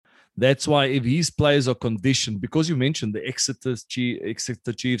That's why if his players are conditioned, because you mentioned the Exeter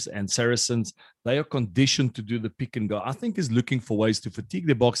Chiefs and Saracens, they are conditioned to do the pick and go. I think he's looking for ways to fatigue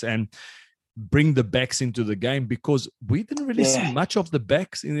the box and bring the backs into the game, because we didn't really see much of the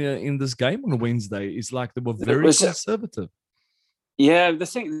backs in this game on Wednesday. It's like they were very conservative. Yeah, the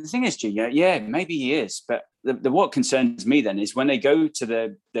thing is, G, yeah, maybe he is, but what concerns me then is when they go to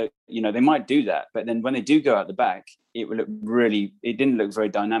the they might do that, but then when they do go out the back, it didn't look very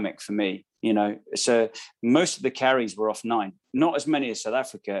dynamic for me. So most of the carries were off 9, not as many as South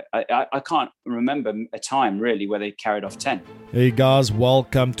Africa. I can't remember a time really where they carried off 10. Hey guys,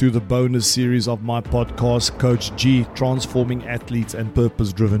 welcome to the bonus series of my podcast, Coach G, Transforming Athletes and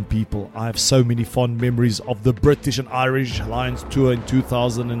Purpose-Driven People. I have so many fond memories of the British and Irish Lions tour in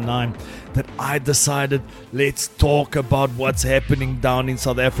 2009 that I decided, let's talk about what's happening down in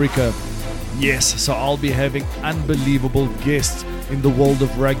South Africa. Yes, so I'll be having unbelievable guests in the world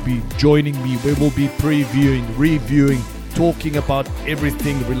of rugby joining me, where we'll be previewing, reviewing, talking about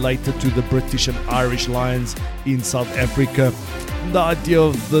everything related to the British and Irish Lions in South Africa. The idea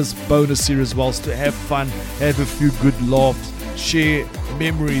of this bonus series was to have fun, have a few good laughs, share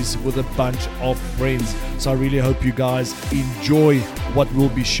memories with a bunch of friends. So I really hope you guys enjoy what we'll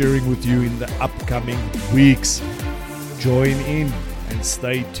be sharing with you in the upcoming weeks. Join in and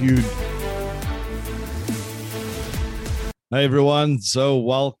stay tuned. Hey everyone, so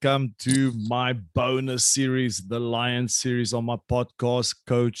welcome to my bonus series, the Lions series on my podcast,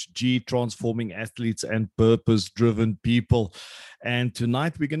 Coach G, Transforming Athletes and Purpose-Driven People. And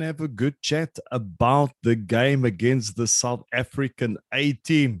tonight we're going to have a good chat about the game against the South African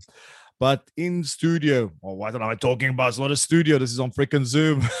A-team. But in studio, or what am I talking about? It's not a studio, this is on freaking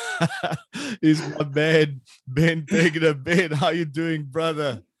Zoom, is my man, Ben Pegner. Ben, how you doing,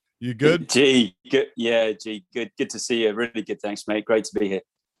 brother? You good? G, good. Yeah, G, good. Good to see you. Really good. Thanks, mate. Great to be here.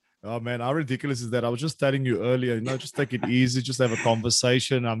 Oh, man, how ridiculous is that? I was just telling you earlier, just take it easy. Just have a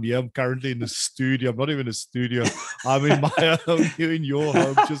conversation. I'm currently in the studio. I'm not even in a studio. I'm in my home, you in your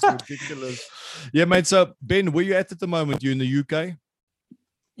home. Just ridiculous. Yeah, mate. So, Ben, where you at the moment? You in the UK?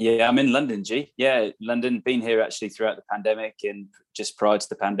 Yeah, I'm in London, G. Yeah, London. Been here actually throughout the pandemic and just prior to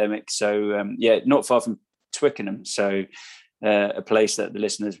the pandemic. So, not far from Twickenham. So, a place that the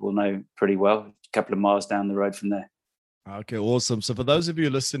listeners will know pretty well, a couple of miles down the road from there. Okay, awesome. So for those of you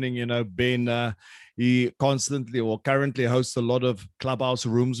listening, Ben, he constantly or currently hosts a lot of clubhouse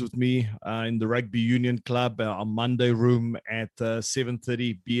rooms with me in the Rugby Union Club, a Monday room at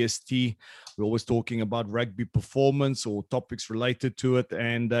 7:30 BST. We're always talking about rugby performance or topics related to it.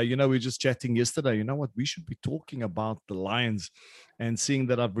 And, we were just chatting yesterday. You know what? We should be talking about the Lions. And seeing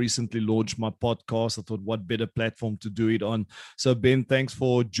that I've recently launched my podcast, I thought, what better platform to do it on? So, Ben, thanks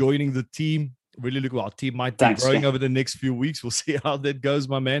for joining the team. Really look, our team might be growing over the next few weeks. We'll see how that goes,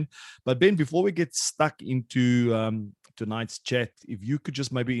 my man. But, Ben, before we get stuck into tonight's chat, if you could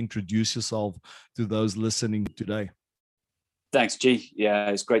just maybe introduce yourself to those listening today. Thanks, G. Yeah,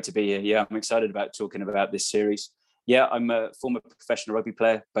 it's great to be here. Yeah, I'm excited about talking about this series. Yeah, I'm a former professional rugby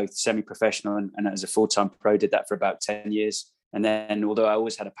player, both semi-professional and as a full-time pro. Did that for about 10 years. And then, although I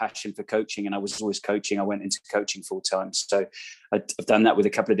always had a passion for coaching and I was always coaching, I went into coaching full time. So I've done that with a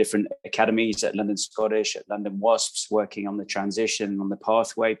couple of different academies at London Scottish, at London Wasps, working on the transition, on the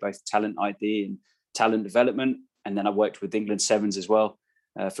pathway, both talent ID and talent development. And then I worked with England Sevens as well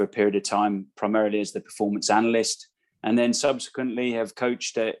for a period of time, primarily as the performance analyst. And then subsequently have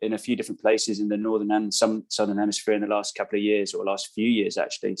coached in a few different places in the Northern and some Southern Hemisphere in the last couple of years, or last few years,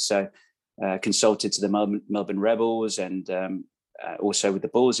 actually. So consulted to the Melbourne Rebels and also with the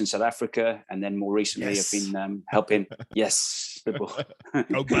Bulls in South Africa. And then more recently, I've been helping. Yes, the Bull.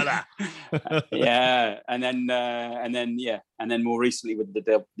 Oh, brother. Yeah. And then more recently with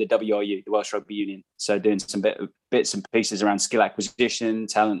the WRU, the Welsh Rugby Union. So doing some bits and pieces around skill acquisition,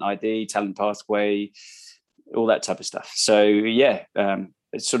 talent ID, talent pathway, all that type of stuff. So yeah,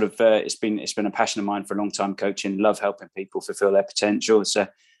 it's sort of it's been a passion of mine for a long time, coaching. Love helping people fulfill their potential. So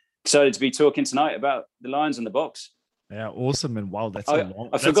excited to be talking tonight about the Lions in the Box. Yeah, awesome. And wow, that's a long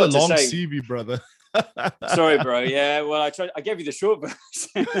CV, brother. Sorry, bro. Yeah, well, I gave you the short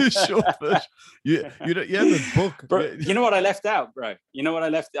version. Short version. Yeah, the book. Bro, you know what I left out, bro? You know what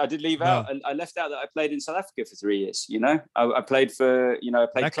I did leave out? I left out that I played in South Africa for 3 years. I played for, I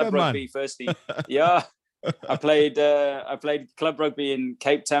played club rugby firstly. Yeah. I played club rugby in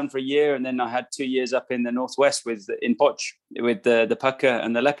Cape Town for a year, and then I had 2 years up in the northwest in Potch with the Pucker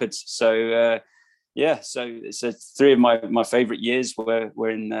and the Leopards. So so it's 3 of my favourite years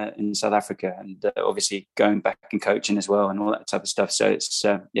were in South Africa, and obviously going back and coaching as well and all that type of stuff. So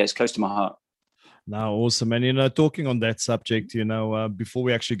it's close to my heart. Now, awesome. And, talking on that subject, before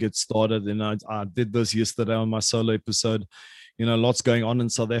we actually get started, I did this yesterday on my solo episode. Lots going on in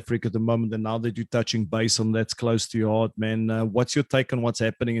South Africa at the moment. And now that you're touching base on that's close to your heart, man, what's your take on what's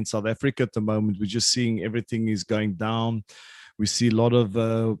happening in South Africa at the moment? We're just seeing everything is going down. We see a lot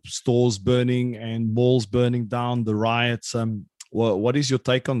of stores burning and malls burning down, the riots. What is your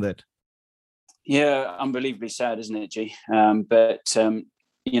take on that? Yeah, unbelievably sad, isn't it, G? But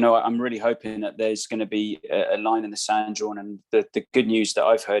I'm really hoping that there's going to be a line in the sand drawn. And the good news that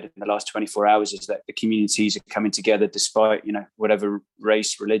I've heard in the last 24 hours is that the communities are coming together despite, whatever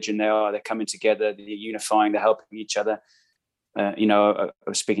race, religion they are. They're coming together, they're unifying, they're helping each other. I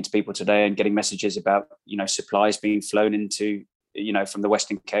was speaking to people today and getting messages about, supplies being flown into, from the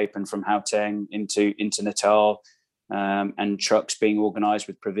Western Cape and from Gauteng into Natal, and trucks being organised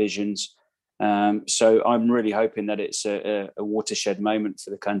with provisions. So I'm really hoping that it's a watershed moment for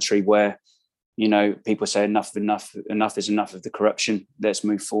the country where, people say enough is enough of the corruption. Let's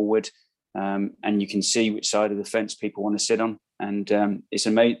move forward. And you can see which side of the fence people want to sit on. And it's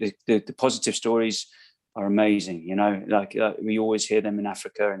amazing. The positive stories are amazing. Like we always hear them in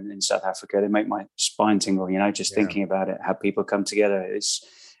Africa and in South Africa. They make my spine tingle, thinking about it, how people come together. It's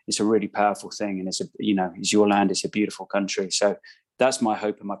a really powerful thing. And it's your land. It's a beautiful country. So that's my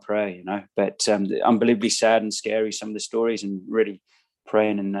hope and my prayer, but unbelievably sad and scary, some of the stories, and really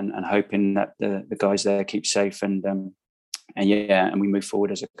praying and hoping that the guys there keep safe and we move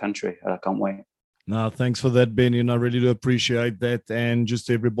forward as a country. I can't wait. No, thanks for that, Ben. I really do appreciate that. And just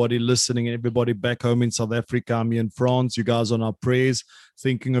everybody listening, everybody back home in South Africa, I'm here in France. You guys on our prayers,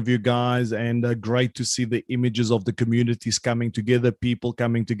 thinking of you guys. And great to see the images of the communities coming together, people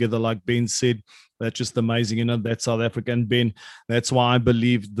coming together, like Ben said. That's just amazing. That's South Africa. And Ben, that's why I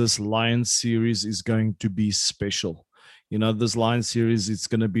believe this Lions series is going to be special. This Lions series, it's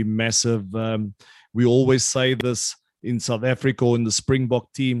going to be massive. We always say this in South Africa or in the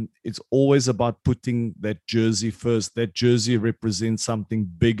Springbok team, it's always about putting that jersey first. That jersey represents something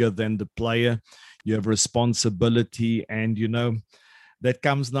bigger than the player. You have responsibility, and that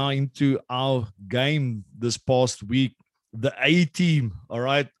comes now into our game this past week. The A team, all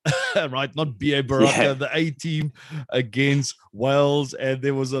right, right, not BA Baraka, the A team against Wales, and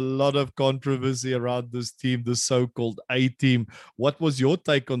there was a lot of controversy around this team, the so-called A team. What was your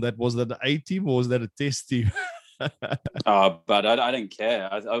take on that? Was that the A team or was that a test team? But I don't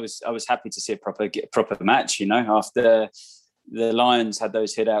care. I was happy to see a proper match. After the Lions had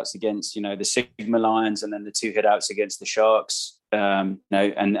those hitouts against the Sigma Lions, and then the two hitouts against the Sharks. And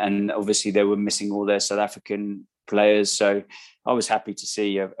obviously they were missing all their South African players. So I was happy to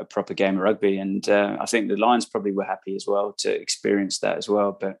see a proper game of rugby, and I think the Lions probably were happy as well to experience that as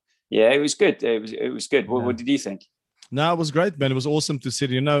well. But yeah, it was good. It was good. What did you think? No, it was great, man. It was awesome to see.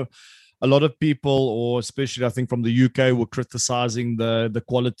 A lot of people, or especially I think from the UK, were criticizing the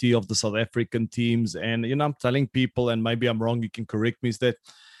quality of the South African teams. And, I'm telling people, and maybe I'm wrong, you can correct me, is that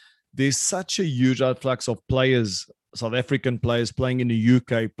there's such a huge influx of players, South African players playing in the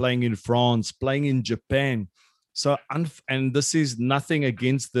UK, playing in France, playing in Japan. So, and this is nothing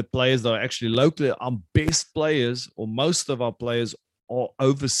against the players that are actually locally. Our best players, or most of our players, are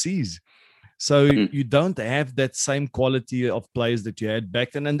overseas. So you don't have that same quality of players that you had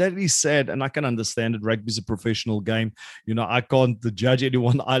back then. And that is sad. And I can understand it. Rugby is a professional game. I can't judge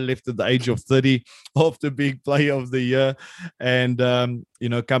anyone. I left at the age of 30 after being player of the year and,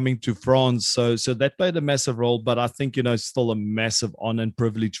 coming to France. So that played a massive role. But I think, it's still a massive honor and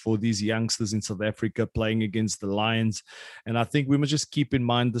privilege for these youngsters in South Africa playing against the Lions. And I think we must just keep in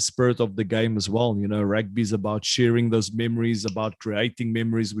mind the spirit of the game as well. Rugby is about sharing those memories, about creating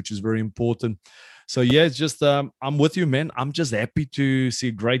memories, which is very important. So yeah, it's just I'm with you, man. I'm just happy to see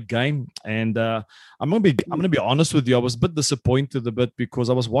a great game, and I'm gonna be honest with you. I was a bit disappointed because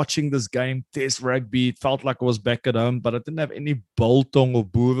I was watching this game, Test rugby. It felt like I was back at home, but I didn't have any biltong or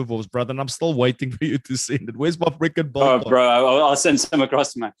boerewors, brother. And I'm still waiting for you to send it. Where's my freaking biltong? Oh, bro, I'll send some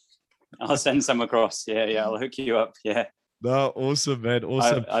across, man. I'll send some across. Yeah, I'll hook you up. Yeah. No, awesome, man.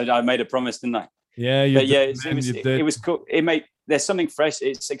 Awesome. I made a promise, didn't I? Yeah, it was cool. There's something fresh.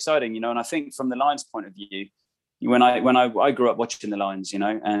 It's exciting, and I think from the Lions' point of view, when I grew up watching the Lions,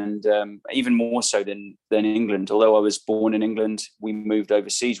 and even more so than England. Although I was born in England, we moved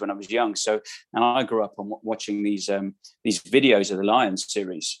overseas when I was young. So, and I grew up on watching these videos of the Lions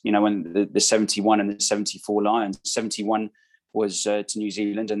series. When the 71 and the 74 Lions, 71 was to New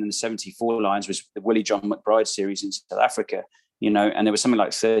Zealand, and then the 74 Lions was the Willie John McBride series in South Africa. And there was something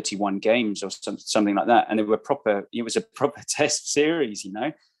like 31 games or something like that. And it was a proper test series,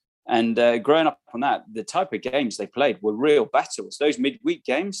 And growing up on that, the type of games they played were real battles. Those midweek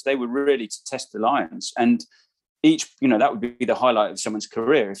games, they were really to test the Lions. And each, that would be the highlight of someone's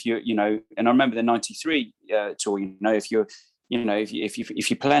career. If and I remember the '93 tour. If you're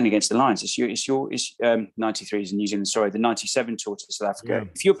playing against the Lions, it's 93 is in New Zealand. Sorry, the '97 tour to South Africa. Yeah.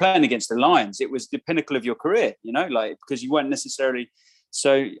 If you're playing against the Lions, it was the pinnacle of your career. Because you weren't necessarily.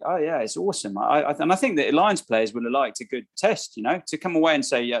 So, it's awesome. I think that Lions players would have liked a good test. To come away and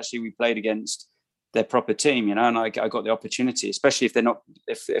say, actually, we played against their proper team. And I got the opportunity, especially if they're not,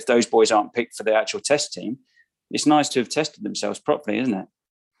 if those boys aren't picked for the actual test team. It's nice to have tested themselves properly, isn't it?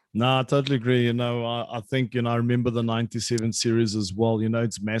 No, I totally agree. I think, I remember the 97 series as well.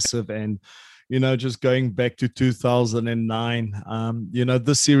 It's massive. And, just going back to 2009,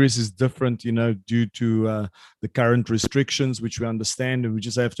 this series is different, due to the current restrictions, which we understand, and we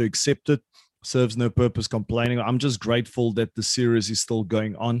just have to accept it. Serves no purpose complaining. I'm just grateful that the series is still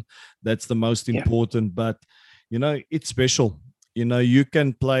going on. That's the most important. But, it's special. You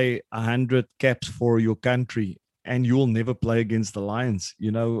can play 100 caps for your country and you will never play against the Lions.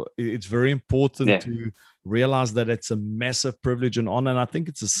 It's very important to realize that it's a massive privilege and honor. And I think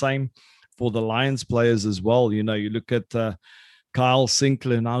it's the same for the Lions players as well. You look at Kyle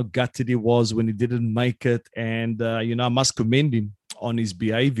Sinclair and how gutted he was when he didn't make it. And, I must commend him on his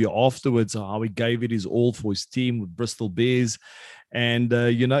behavior afterwards, how he gave it his all for his team with Bristol Bears. And,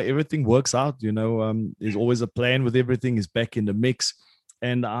 everything works out. There's always a plan with everything. He's back in the mix.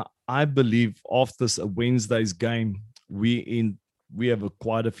 And I believe after Wednesday's game, we have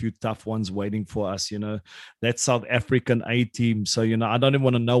quite a few tough ones waiting for us. That South African A team. So, I don't even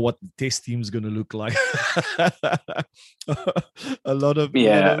want to know what the test team is going to look like.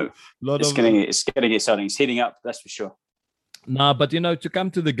 It's getting exciting. It's heating up, that's for sure. No, but, to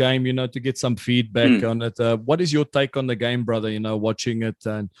come to the game, to get some feedback on it. What is your take on the game, brother? watching it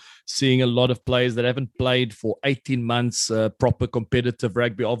and seeing a lot of players that haven't played for 18 months, proper competitive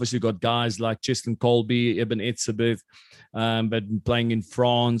rugby. Obviously, got guys like Cheslin Colby, Eben Etzebeth, but been playing in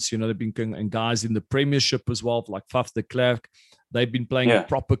France. They've been and guys in the Premiership as well, like Faf de Klerk. They've been playing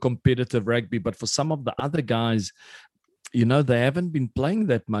proper competitive rugby. But for some of the other guys, they haven't been playing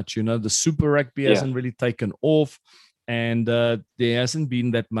that much. The Super Rugby hasn't really taken off. And there hasn't been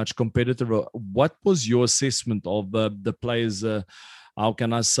that much competitive. What was your assessment of the players' how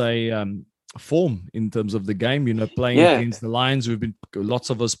can I say, form in terms of the game? Playing against the Lions, lots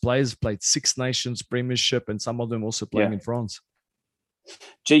of us players played Six Nations Premiership, and some of them also playing in France.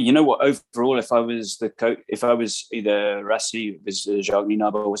 Gee, you know what? Overall, if I was the coach, if I was either Rassie, Jacques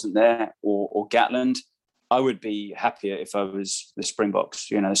Nienaber wasn't there, or Gatland, I would be happier if I was the Springboks,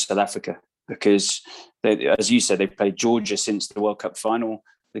 South Africa. Because, as you said, they've played Georgia since the World Cup final.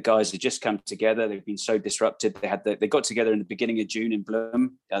 The guys have just come together. They've been so disrupted. They got together in the beginning of June in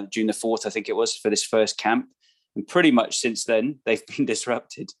Bloem, June the 4th, I think it was, for this first camp. And pretty much since then, they've been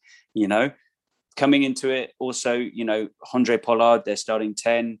disrupted, Coming into it, also, Andre Pollard, their starting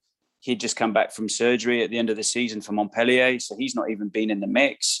 10, he'd just come back from surgery at the end of the season for Montpellier, so he's not even been in the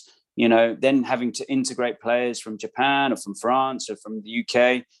mix. Then having to integrate players from Japan or from France or from the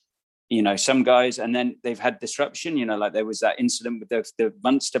UK, some guys, and then they've had disruption, like there was that incident with the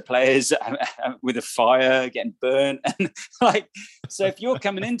Munster players with a fire getting burnt. And so if you're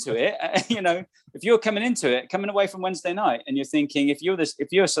coming into it, coming away from Wednesday night and you're thinking, if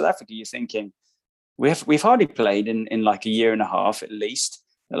you're South Africa, you're thinking, we've hardly played in like a year and a half, at least.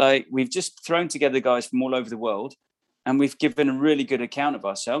 Like, we've just thrown together guys from all over the world and we've given a really good account of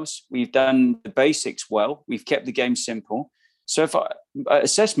ourselves. We've done the basics well. We've kept the game simple. So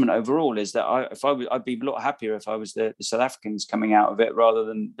assessment overall is that I'd be a lot happier if I was the South Africans coming out of it rather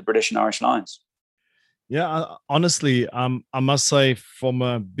than the British and Irish Lions. Yeah, honestly, I must say,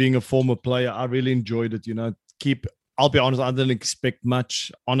 from being a former player, I really enjoyed it. I'll be honest, I didn't expect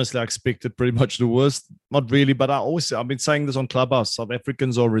much. Honestly, I expected pretty much the worst. Not really, but I've been saying this on Clubhouse. South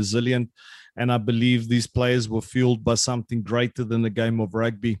Africans are resilient, and I believe these players were fueled by something greater than the game of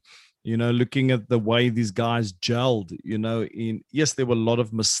rugby. Looking at the way these guys gelled, yes, there were a lot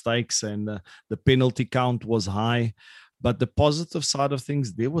of mistakes and the penalty count was high, but the positive side of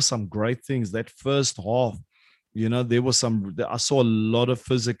things, there were some great things. That first half, I saw a lot of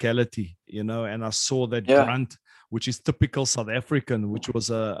physicality, and I saw that grunt, which is typical South African, which was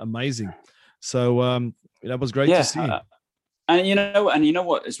amazing. So that was great to see. And you know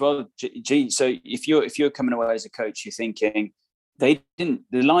what as well, G. So if you're coming away as a coach, you're thinking, the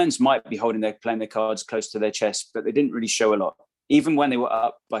Lions might be playing their cards close to their chest, but they didn't really show a lot. Even when they were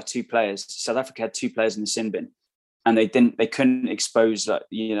up by two players, South Africa had two players in the sin bin, and they couldn't expose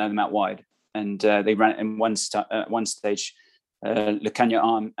them out wide, and they ran in one stage.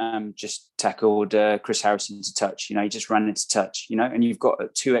 Lukanya Arm just tackled Chris Harrison to touch. He just ran into touch. And you've got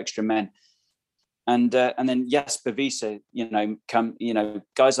 2 extra men. And then Jasper Wiese,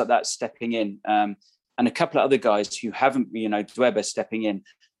 guys like that stepping in, and a couple of other guys who haven't, Dweber stepping in,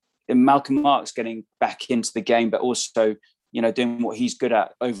 and Malcolm Marks getting back into the game, but also, doing what he's good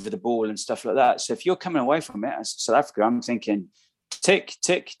at over the ball and stuff like that. So if you're coming away from it as South Africa, I'm thinking, tick,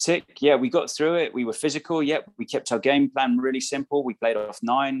 tick, tick. Yeah, we got through it. We were physical. Yeah, we kept our game plan really simple. We played off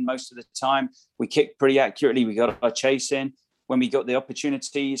 9 most of the time. We kicked pretty accurately. We got our chase in. When we got the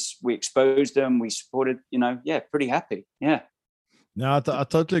opportunities, we exposed them. We supported, pretty happy. Yeah. No, I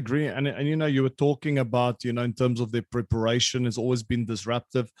totally agree. And you were talking about, in terms of their preparation, has always been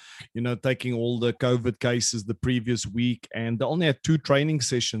disruptive, taking all the COVID cases the previous week. And they only had 2 training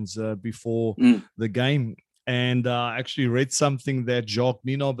sessions before the game. And I actually read something that Jacques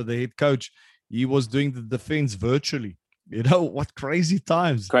Nienaber, the head coach, he was doing the defense virtually. What crazy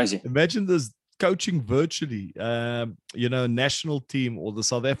times. Crazy. Imagine this. Coaching virtually, national team or the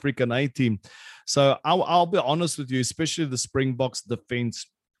South African A team. So I'll be honest with you, especially the Springboks defense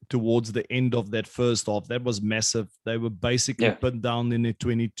towards the end of that first half, that was massive. They were basically put down in the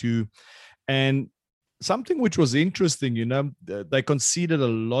 22. And something which was interesting, they conceded a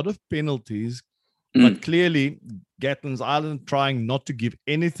lot of penalties, but clearly Gatland's Island trying not to give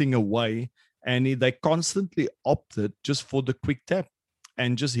anything away. And they constantly opted just for the quick tap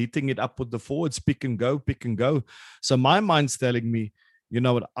and just hitting it up with the forwards, pick and go, pick and go. So my mind's telling me,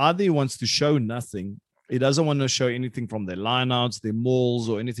 what Adi wants to show nothing. He doesn't want to show anything from their lineouts, their mauls,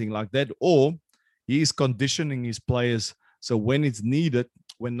 or anything like that. Or he is conditioning his players. So when it's needed,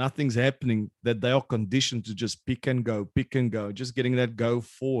 when nothing's happening, that they are conditioned to just pick and go, just getting that go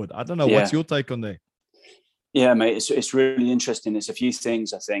forward. I don't know. What's your take on that? Yeah, mate, it's really interesting. There's a few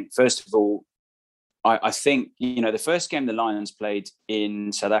things, I think. First of all, I think, the first game the Lions played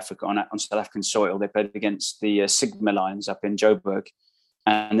in South Africa on South African soil, they played against the Sigma Lions up in Joburg,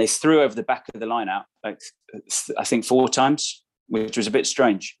 and they threw over the back of the line out, I think 4 times, which was a bit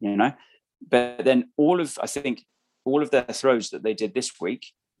strange, But then all of their throws that they did this week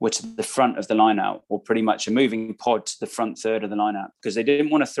were to the front of the line out, or pretty much a moving pod to the front third of the line out, because they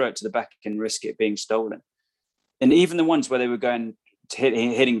didn't want to throw it to the back and risk it being stolen. And even the ones where they were going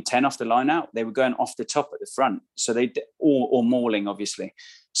hitting 10 off the line out, they were going off the top at the front. So they or mauling, obviously.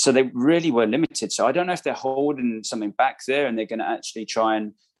 So they really were limited. So I don't know if they're holding something back there and they're going to actually try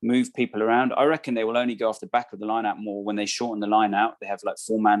and move people around. I reckon they will only go off the back of the line out more when they shorten the line out. They have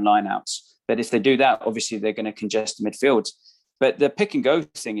 4-man line outs. But if they do that, obviously they're going to congest the midfield. But the pick and go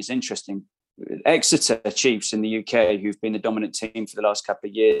thing is interesting. Exeter Chiefs in the UK, who've been the dominant team for the last couple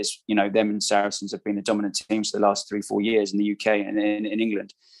of years, them and Saracens have been the dominant teams for the last 3-4 years in the UK and in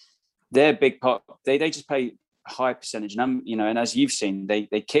England. They're a big part. They just play a high percentage, and as you've seen, they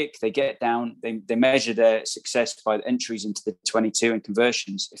kick, they get down, they measure their success by entries into the 22 and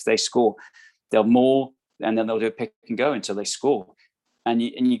conversions. If they score, they'll maul, and then they'll do a pick and go until they score. And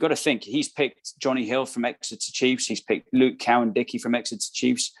you got to think, he's picked Johnny Hill from Exeter Chiefs, he's picked Luke Cowan-Dickie from Exeter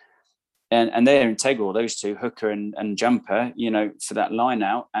Chiefs. And they're integral, those two, hooker and jumper, for that line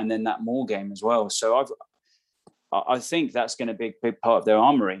out, and then that maul game as well. So I think that's going to be a big part of their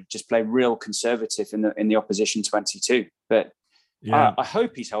armory. Just play real conservative in the opposition 22. But yeah. I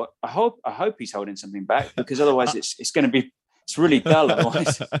hope he's holding something back, because otherwise it's going to be really dull.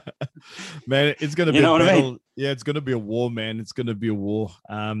 Otherwise, man, it's going to be a battle. I mean? Yeah, it's going to be a war, man. It's going to be a war.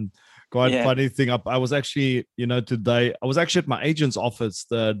 Quite funny thing. I was actually, today, I was actually at my agent's office,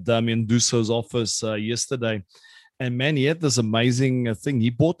 the Damian Dussault's office yesterday. And man, he had this amazing thing. He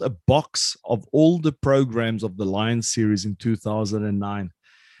bought a box of all the programs of the Lions series in 2009.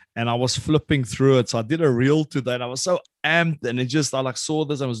 And I was flipping through it. So I did a reel today and I was so amped. And I saw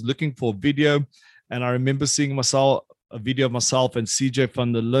this. I was looking for a video. And I remember seeing a video of myself and CJ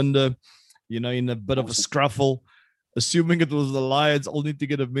van der Linde, in a bit of a scruffle. Assuming it was the Lions, only to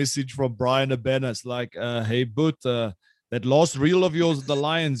get a message from Brian Abanas like, hey, Boot, that last reel of yours, the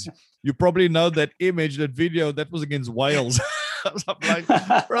Lions, you probably know that image, that video, that was against Wales. I'm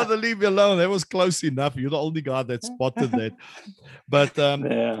like, brother, leave me alone. That was close enough. You're the only guy that spotted that. But,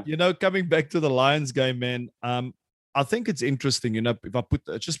 coming back to the Lions game, man, I think it's interesting, if I put,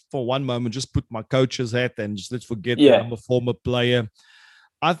 just for one moment, just put my coach's hat and just let's forget that I'm a former player.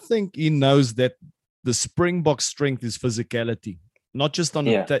 I think he knows that the Springbok strength is physicality, not just on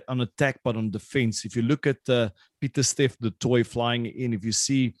attack, but on defense. If you look at Pieter-Steph du Toit flying in, if you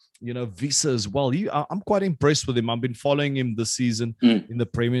see, Wiese as well, I'm quite impressed with him. I've been following him this season in the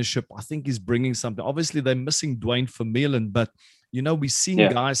Premiership. I think he's bringing something. Obviously, they're missing Dwayne Vermeulen, but We've seen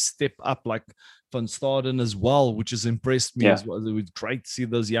guys step up like Van Staden as well, which has impressed me as well. It was great to see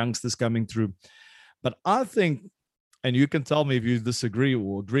those youngsters coming through. But I think, and you can tell me if you disagree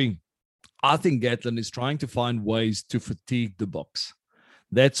or agree, I think Gatland is trying to find ways to fatigue the box.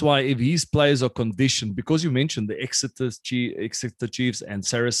 That's why if his players are conditioned, because you mentioned the Exeter Chiefs and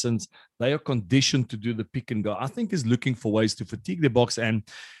Saracens, they are conditioned to do the pick and go. I think he's looking for ways to fatigue the box and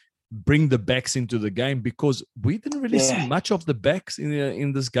bring the backs into the game, because we didn't really see much of the backs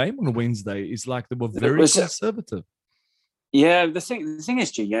in this game on Wednesday. It's like they were very conservative. Yeah, the thing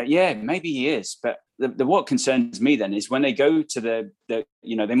is, G, maybe he is, but what concerns me then is when they go to the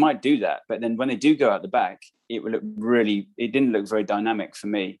they might do that, but then when they do go out the back, it didn't look very dynamic for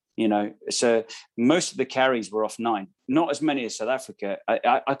me. So most of the carries were off 9, not as many as South Africa.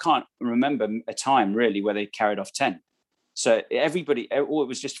 I can't remember a time really where they carried off 10. So it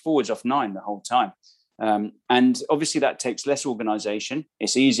was just forwards off 9 the whole time. And obviously that takes less organisation.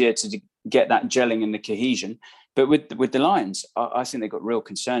 It's easier to get that gelling and the cohesion. But with the Lions, I think they've got real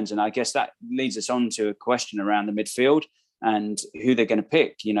concerns. And I guess that leads us on to a question around the midfield and who they're going to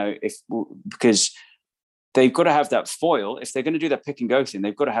pick, because they've got to have that foil. If they're going to do that pick and go thing,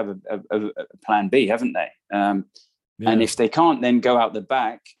 they've got to have a plan B, haven't they? And if they can't then go out the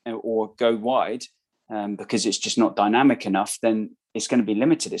back or go wide because it's just not dynamic enough, then it's going to be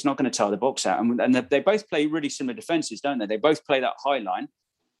limited. It's not going to tire the box out. And they both play really similar defences, don't they? They both play that high line.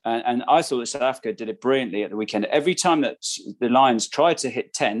 And I thought that South Africa did it brilliantly at the weekend. Every time that the Lions tried to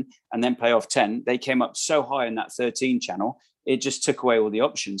hit 10 and then play off 10, they came up so high in that 13 channel, it just took away all the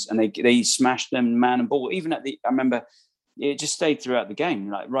options. And they smashed them man and ball. Even I remember it just stayed throughout the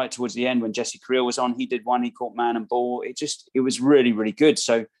game. Like right towards the end when Jesse Creel was on, he did one, he caught man and ball. It was really, really good.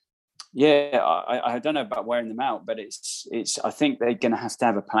 So, I don't know about wearing them out, but I think they're going to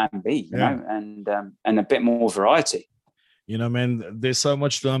have a plan B, you know, and a bit more variety. Man, there's so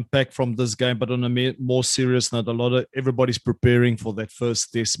much to unpack from this game, but on a more serious note, everybody's preparing for that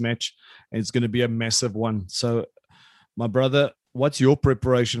first test match, and it's going to be a massive one. So, my brother, what's your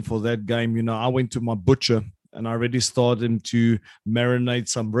preparation for that game? I went to my butcher and I already started to marinate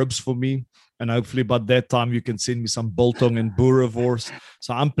some ribs for me. And hopefully by that time you can send me some biltong and boerewors.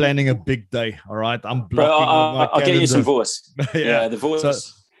 So I'm planning a big day. All right. I'm blocking I'll get you some vors. The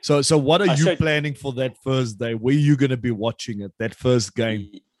vors. So what are you planning for that first day? Where are you going to be watching it, that first game?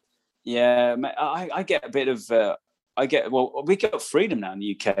 Yeah, I get a bit of... we got freedom now in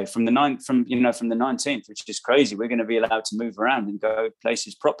the UK from the 19th, which is crazy. We're going to be allowed to move around and go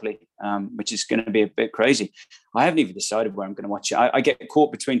places properly, which is going to be a bit crazy. I haven't even decided where I'm going to watch it. I get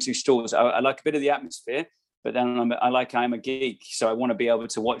caught between two stores. I like a bit of the atmosphere, but then I'm a geek, so I want to be able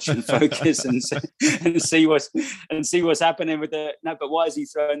to watch and focus and see what's happening with the. No, but why is he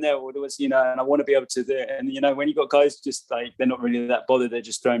throwing there? Or what's and I want to be able to do it. And when you got guys just like they're not really that bothered, they're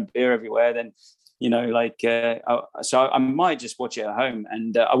just throwing beer everywhere. Then. So I might just watch it at home,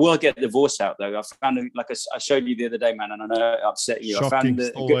 and I will get the divorce out though. I found I showed you the other day, man, and I know it upset you. Shocking,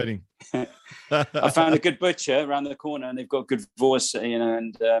 I found a good butcher around the corner, and they've got good divorce, So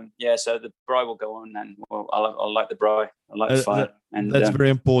the braai will go on, and I'll like the braai. I like the fire, and that's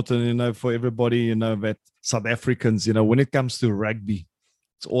very important, for everybody. That South Africans, when it comes to rugby.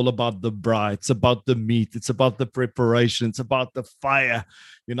 It's all about the braai. It's about the meat. It's about the preparation. It's about the fire.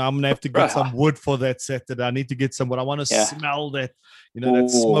 I'm going to have to get some wood for that Saturday. I need to get some wood. I want to smell that. That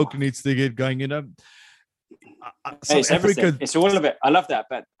smoke needs to get going. It's everything. It's all of it. I love that.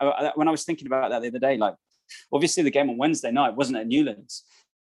 But when I was thinking about that the other day, obviously the game on Wednesday night wasn't at Newlands.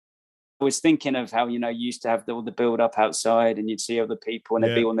 I was thinking of how, you used to have all the build up outside and you'd see other people and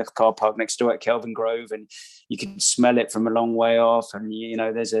they'd be on the car park next door at Kelvin Grove and you could smell it from a long way off. And,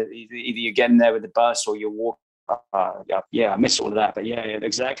 there's either you're getting there with the bus or you're walking. I miss all of that. But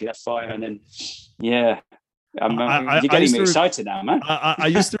exactly. That fire. And then, you're getting me excited now, man. I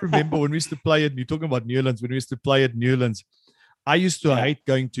used to remember when we used to play it, you're talking about Newlands, when we used to play at Newlands. I used to hate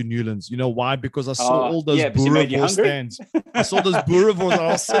going to Newlands. You know why? Because I saw all those boerewors stands. I saw those boerewors and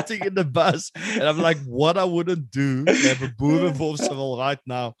I was sitting in the bus and I'm like, what I wouldn't do to have a boerewors right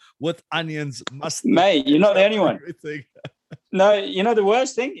now with onions, mustard. Mate, you're not the only one. No, the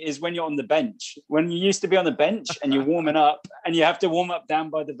worst thing is when you're on the bench. When you used to be on the bench and you're warming up and you have to warm up down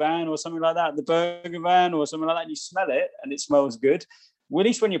by the van or something like that, the burger van or something like that, and you smell it and it smells good. Well, at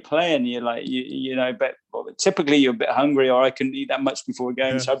least when you're playing, you're like, you know, but typically you're a bit hungry, or I couldn't eat that much before a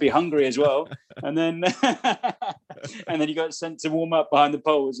game, so I'd be hungry as well. And then, and then you got sent to warm up behind the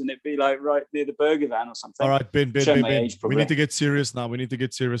poles, and it'd be like right near the burger van or something. All right, Ben. We need to get serious now. We need to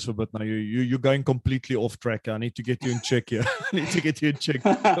get serious for a bit now. You're going completely off track. I need to get you in check here. I need to get you in check.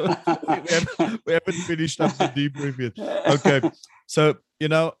 we haven't finished up the debrief yet. Okay, so you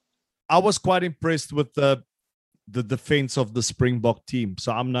know, I was quite impressed with the defense of the Springbok team.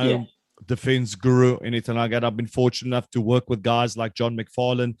 So I'm no defense guru, anything like that. I've been fortunate enough to work with guys like John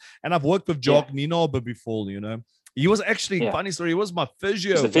McFarlane, and I've worked with Jock Nienaber before, you know. He was actually, funny story, he was my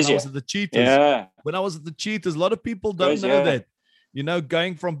physio when I was at the Cheetahs. Yeah. When I was at the Cheetahs, a lot of people don't know that. You know,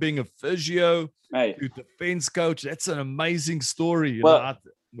 going from being a physio to defense coach, that's an amazing story. You know?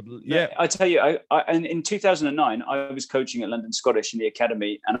 I tell you, and in 2009, I was coaching at London Scottish in the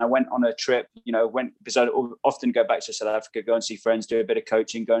academy, and I went on a trip. You know, because I often go back to South Africa, go and see friends, do a bit of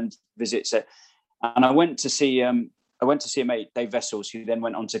coaching, go and visit. And I went to see a mate, Dave Vessels, who then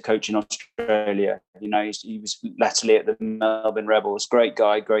went on to coach in Australia. You know, he was latterly at the Melbourne Rebels. Great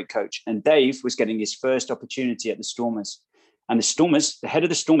guy, great coach. And Dave was getting his first opportunity at the Stormers, and the head of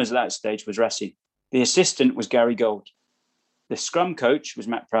the Stormers at that stage was Rassie. The assistant was Gary Gold. The scrum coach was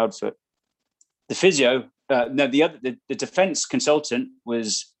Matt Proudfoot. The physio, the defence consultant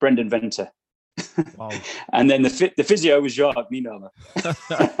was Brendan Venter. Wow. And then the physio was Jacques Nienaber.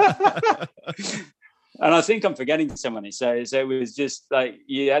 And I think I'm forgetting somebody. So it was just like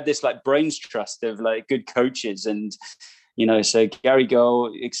you had this like brains trust of like good coaches, and you know, so Gary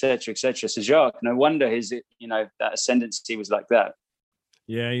Gold, etc., etc. So Jacques, no wonder that ascendancy was like that.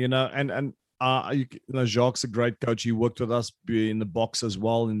 Yeah, you know, and. Jacques a great coach. He worked with us in the box as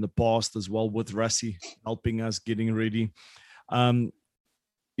well in the past as well with Rassie helping us getting ready.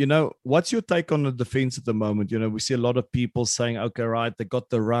 You know, what's your take on the defense at the moment? You know, we see a lot of people saying, okay, right, they got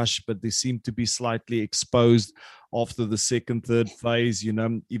the rush, but they seem to be slightly exposed after the second, third phase, you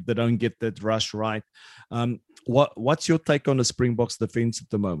know, if they don't get that rush right. What's your take on the Springboks defense at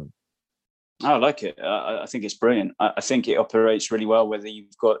the moment? I like it. I think it's brilliant. I think it operates really well, whether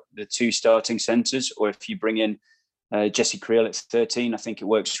you've got the two starting centres or if you bring in Jesse Creel at 13. I think it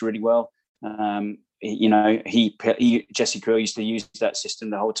works really well. You know, Jesse Creel used to use that system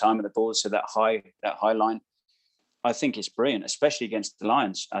the whole time at the ball, so that high line. I think it's brilliant, especially against the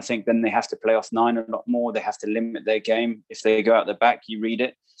Lions. I think then they have to play off 9 a lot more. They have to limit their game. If they go out the back, you read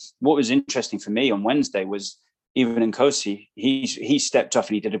it. What was interesting for me on Wednesday was, even in Nkosi, he stepped off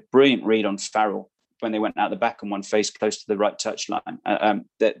and he did a brilliant read on Farrell when they went out the back and one faced close to the right touch line,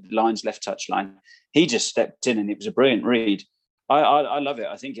 the Lions' left touch line. He just stepped in and it was a brilliant read. I love it.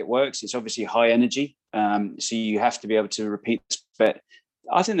 I think it works. It's obviously high energy, so you have to be able to repeat this, but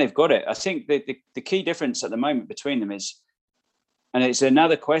I think they've got it. I think the key difference at the moment between them is, and it's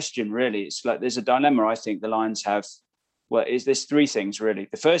another question really, it's like there's a dilemma I think the Lions have. Well, there's 3 things really.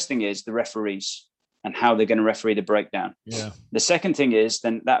 The first thing is the referees and how they're going to referee the breakdown. Yeah. The second thing is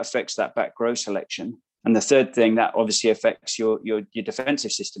then that affects that back row selection. And the third thing, that obviously affects your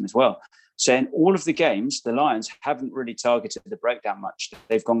defensive system as well. So in all of the games, the Lions haven't really targeted the breakdown much.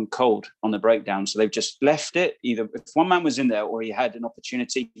 They've gone cold on the breakdown. So they've just left it. Either if one man was in there or he had an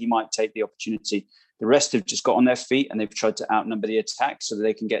opportunity, he might take the opportunity. The rest have just got on their feet and they've tried to outnumber the attack so that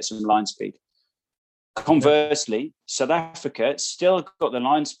they can get some line speed. Conversely, South Africa still got the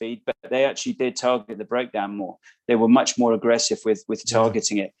line speed, but they actually did target the breakdown more. They were much more aggressive with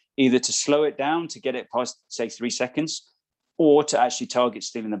targeting it, either to slow it down to get it past, say, 3 seconds, or to actually target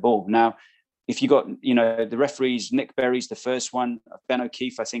stealing the ball. Now, if you got, the referees, Nick Berry's the first one, Ben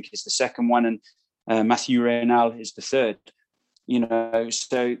O'Keefe, I think, is the second one, and Matthew Reynal is the third.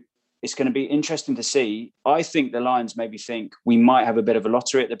 So it's going to be interesting to see. I think the Lions maybe think we might have a bit of a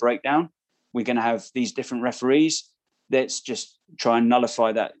lottery at the breakdown. We're going to have these different referees. Let's just try and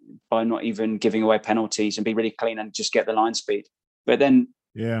nullify that by not even giving away penalties and be really clean and just get the line speed. But then,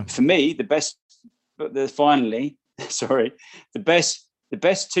 for me, the best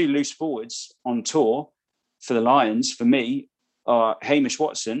 2 loose forwards on tour for the Lions, for me, are Hamish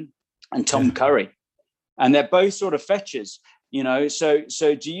Watson and Tom Curry. And they're both sort of fetchers,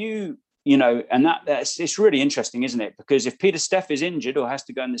 So do you... and that's it's really interesting, isn't it? Because if Peter Steff is injured or has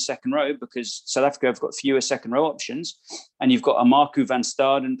to go in the second row, because South Africa have got fewer second row options, and you've got a Marco van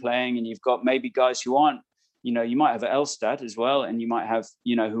Staden playing, and you've got maybe guys who aren't, you might have Elstad as well, and you might have,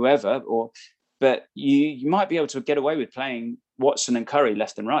 whoever, but you might be able to get away with playing Watson and Curry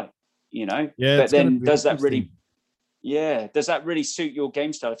left and right, But then does that really suit your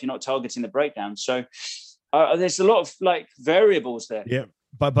game style if you're not targeting the breakdown? So there's a lot of variables there. Yeah.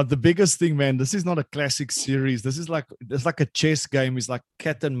 but the biggest thing, man, this is not a classic series. This is like it's like a chess game. It's like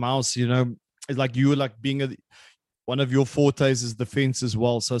cat and mouse. It's like you like being one of your fortes is defense as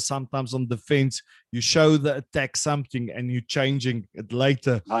well. So sometimes on defense, you show the attack something and you're changing it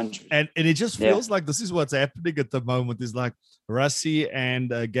later. 100. And it just feels like this is what's happening at the moment. Is like Rassie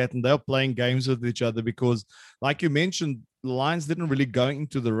and Gatton, they're playing games with each other because, like you mentioned, the Lions didn't really go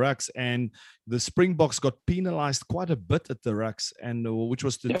into the rucks, and the Springboks got penalized quite a bit at the rucks, and which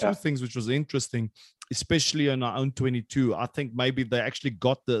was the two things which was interesting, especially on our own 22. I think maybe they actually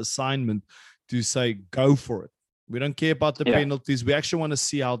got the assignment to say, go for it. We don't care about the penalties. We actually want to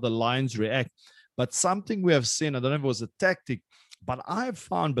see how the Lions react. But something we have seen, I don't know if it was a tactic, but I have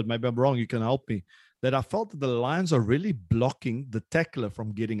found, but maybe I'm wrong, you can help me, that I felt that the Lions are really blocking the tackler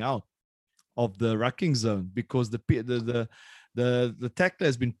from getting out of the rucking zone because the tackler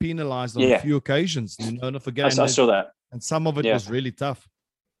has been penalized on a few occasions. Don't forget. I saw that. And some of it was really tough.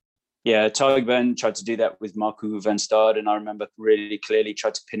 Yeah, Tygburn tried to do that with Marco van Staden. I remember really clearly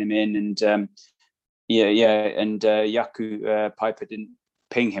tried to pin him in, and Jaco Piper didn't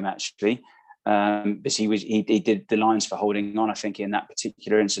ping him actually, because he did the lines for holding on. I think in that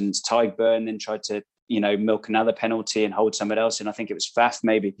particular instance, Tygburn then tried to milk another penalty and hold somebody else, and I think it was Faf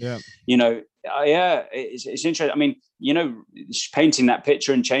maybe. It's interesting. I mean, painting that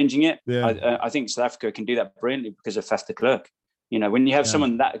picture and changing it. I think South Africa can do that brilliantly because of Faf de Klerk. When you have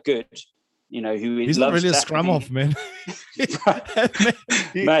someone that good, who he's not really a scrum off, man.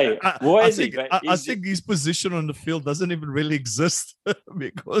 Mate, what is he? I think his position on the field doesn't even really exist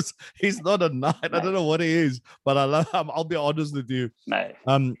because he's not a nine. Mate. I don't know what he is, but I'll be honest with you. Mate,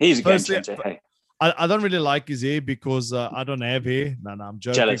 he's a game changer. Hey. I don't really like his hair because I don't have hair. No, I'm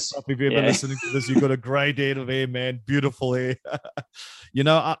joking. Jealous. If you're ever listening to this, you've got a great head of hair, man. Beautiful hair.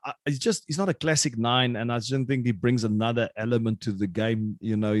 He's not a classic nine, and I just don't think he brings another element to the game.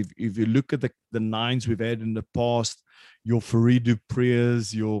 If you look at the nines we've had in the past, your Fourie du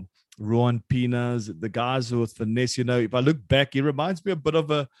Preez, your Ruan Pinas, the guys with finesse, if I look back, he reminds me a bit of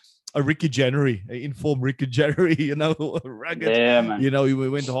a Ricky January, an informed Ricky January, rugged. Yeah, man. He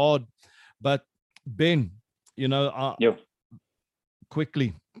went hard. But Ben,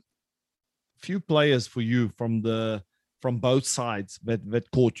 quickly, few players for you from both sides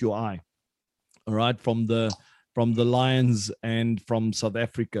that caught your eye. All right, from the Lions and from South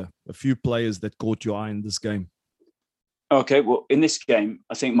Africa, a few players that caught your eye in this game. Okay, well, in this game,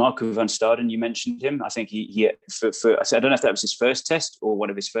 I think Marco van Staden, you mentioned him. I think he I don't know if that was his first test or one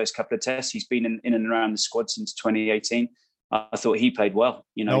of his first couple of tests. He's been in and around the squad since 2018. I thought he played well.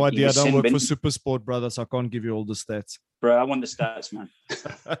 No idea. I don't work for SuperSport, brother, so I can't give you all the stats. Bro, I want the stats, man.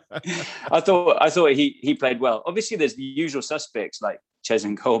 I thought he played well. Obviously, there's the usual suspects like Ches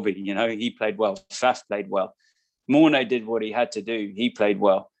and Colby. He played well. Faf played well. Mornay did what he had to do. He played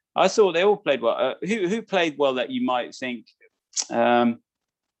well. I thought they all played well. Who played well that you might think?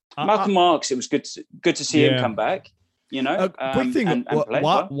 Malcolm Marx. It was good to see him come back. Quick thing. And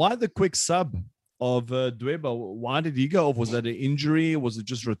why the quick sub of Dweba? Why did he go off? Was that an injury? Was it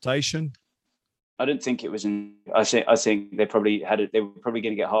just rotation? I don't think it was. I think they probably had it. They were probably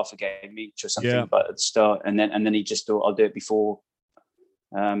going to get half a game each or something, but at the start, and then he just thought, I'll do it before.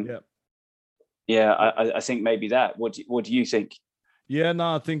 I think maybe that. What do you think? Yeah,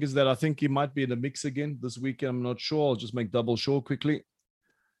 no, I think he might be in the mix again this weekend. I'm not sure. I'll just make double sure quickly.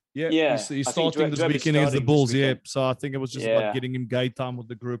 Yeah. He's starting this weekend against the Bulls. Yeah, so I think it was just about getting him game time with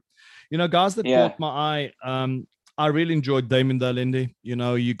the group. Guys that caught my eye. I really enjoyed Damon Dalende.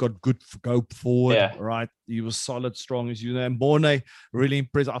 You got good go forward, right? He was solid, strong, as you know. And Mornay, really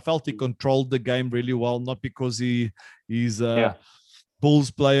impressed. I felt he controlled the game really well, not because he's a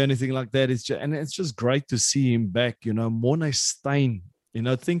Bulls player or anything like that. It's just great to see him back. Mornay Steyn,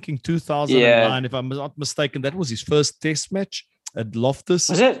 thinking 2009, if I'm not mistaken, that was his first test match at Loftus.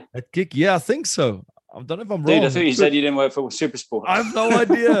 Was it? At Kick? Yeah, I think so. I don't know if I'm wrong. Dude, I thought you said you didn't work for SuperSport. I have no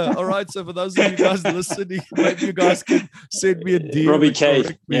idea. All right, so for those of you guys listening, maybe you guys can send me a DM. Robbie K.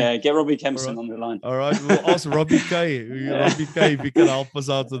 Yeah, get Robbie Kempson on the line. All right, we'll ask Robbie K. Robbie K, if he can help us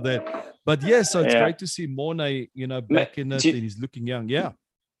out with that. But so it's great to see Mornay, back in it, and he's looking young. Yeah.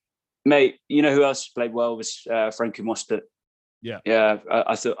 Mate, who else played well was Frankie Mostert. Yeah,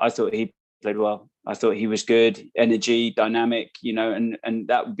 I thought he played well. I thought he was good, energy, dynamic, and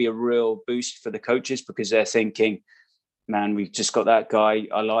that would be a real boost for the coaches because they're thinking, man, we've just got that guy.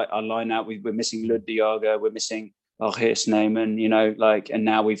 I like our line out. We're missing Lud de Jager. We're missing Heers Neyman, and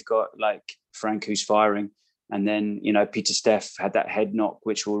now we've got Frank who's firing. And then, Peter Steff had that head knock,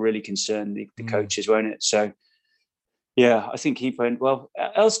 which will really concern the coaches, won't it? So, Yeah, I think he went well.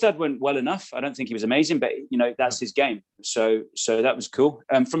 Elstad went well enough. I don't think he was amazing, but that's his game. So that was cool.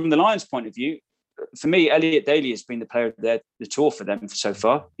 From the Lions' point of view, for me, Elliot Daly has been the player of the tour for them so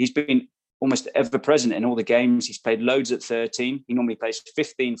far. He's been almost ever present in all the games. He's played loads at 13. He normally plays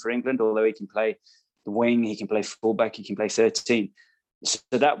 15 for England, although he can play the wing, he can play fullback, he can play 13. So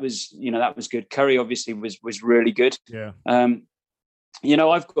that was good. Curry obviously was really good. Yeah.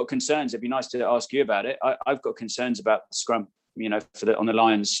 I've got concerns. It'd be nice to ask you about it. I've got concerns about the scrum, from the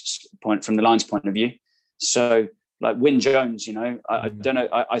Lions' point of view. So like Wyn Jones, I don't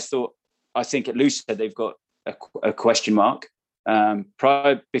know. I think at Lucid they've got a question mark.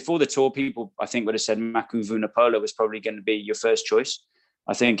 Before the tour, people I think would have said Maku Vunipola was probably going to be your first choice.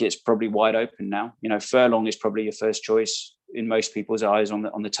 I think it's probably wide open now. Furlong is probably your first choice in most people's eyes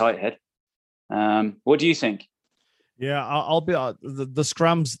on the tight head. What do you think? Yeah, I'll be the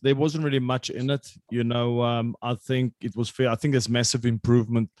scrums. There wasn't really much in it, I think it was fair. I think there's massive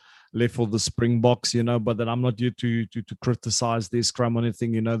improvement left for the Springboks, but then I'm not here to criticize their scrum or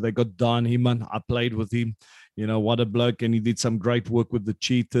anything. They got Dan Heeman. I played with him. What a bloke, and he did some great work with the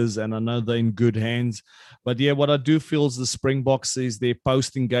Cheetahs, and I know they're in good hands. But yeah, what I do feel is the Springboks is their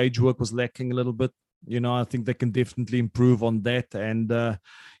post-engage work was lacking a little bit. I think they can definitely improve on that, and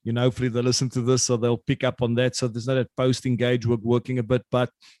hopefully they'll listen to this, so they'll pick up on that. So there's not that post-engage work working a bit, but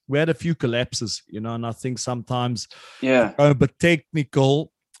we had a few collapses, and I think sometimes a bit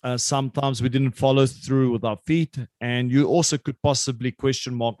technical. Sometimes we didn't follow through with our feet, and you also could possibly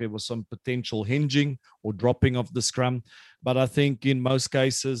question mark there was some potential hinging or dropping of the scrum. But I think in most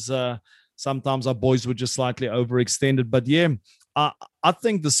cases, sometimes our boys were just slightly overextended. But yeah, I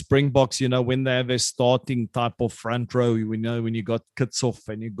think the Springboks, when they have a starting type of front row, when you got Kitsoff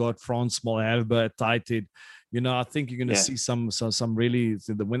and you got Frans Malherbe at tight head, I think you're going to see some really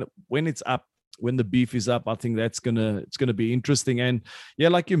when it's up. When the beef is up, I think it's gonna be interesting. And yeah,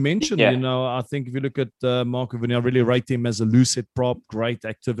 like you mentioned, I think if you look at Marco Vunipola, I really rate him as a lucid prop, great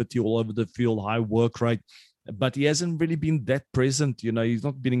activity all over the field, high work rate, but he hasn't really been that present. He's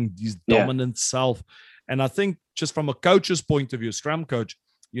not been his dominant self. And I think just from a coach's point of view, scrum coach,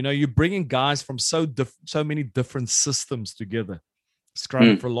 you're bringing guys from so many different systems together,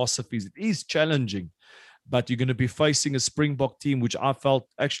 scrum philosophies. It is challenging. But you're going to be facing a Springbok team, which I felt,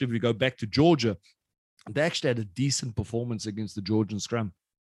 actually, if we go back to Georgia, they actually had a decent performance against the Georgian scrum.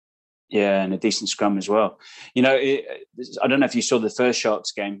 Yeah, and a decent scrum as well. I don't know if you saw the first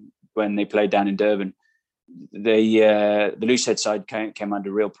Sharks game when they played down in Durban. The Loosehead side came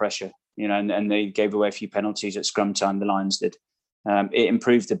under real pressure, and they gave away a few penalties at scrum time, the Lions did. It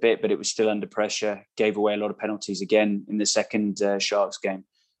improved a bit, but it was still under pressure, gave away a lot of penalties again in the second Sharks game.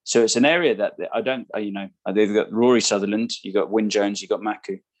 So it's an area that they've got Rory Sutherland, you got Wyn Jones, you got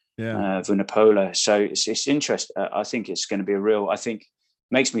Maku Vunipola. So it's interesting. I think it's going to be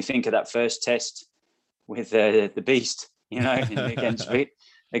makes me think of that first test with the Beast,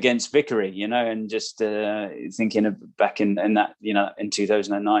 against Vickery, and just thinking of back in that, in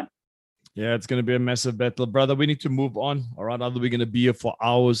 2009. Yeah, it's going to be a massive battle, brother. We need to move on. All right, otherwise we're going to be here for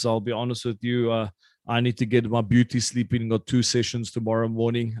hours. I'll be honest with you. I need to get my beauty sleeping. Got 2 sessions tomorrow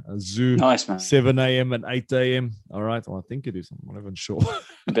morning. Zoo, nice, man. 7 a.m. and 8 a.m. All right. Well, I think it is. I'm not even sure.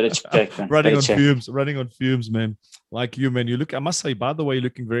 Better check, man. running on fumes, man. Like you, man. You look, I must say, by the way, you're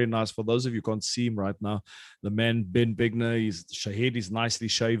looking very nice. For those of you who can't see him right now, the man, Ben Bigner, his head is nicely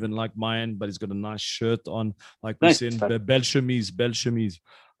shaven like mine, but he's got a nice shirt on. Like we said, bel chemise.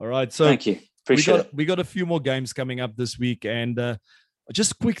 All right. So thank you. Appreciate it. We got a few more games coming up this week, and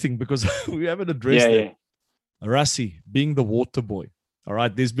just a quick thing, because we haven't addressed it. Rassie being the water boy. All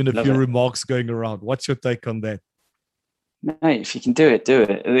right. There's been a few remarks going around. What's your take on that? Mate, if you can do it, do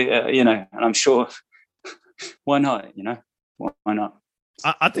it. And I'm sure, why not? Why not?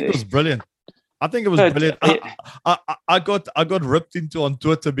 I think it was brilliant. I got ripped into on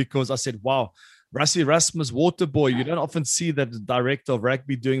Twitter because I said, wow, Rassie Erasmus, water boy. You don't often see that the director of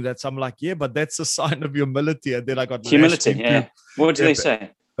rugby doing that. So I'm like, yeah, but that's a sign of humility. And then I got humility. Yeah. What do they say?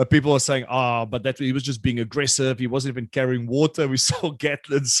 People are saying, but that he was just being aggressive. He wasn't even carrying water. We saw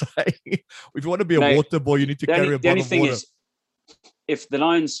Gatlin say, if you want to be a water boy, you need to carry a bottle of water. Is, if the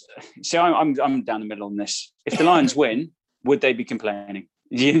Lions, see, I'm down the middle on this. If the Lions win, would they be complaining?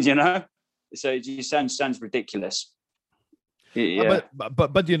 So it sounds ridiculous. Yeah.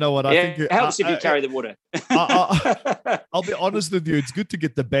 But you know what? I think it helps if you carry the water. I'll be honest with you. It's good to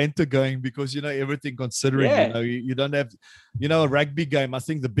get the banter going because, everything considering, you don't have, a rugby game. I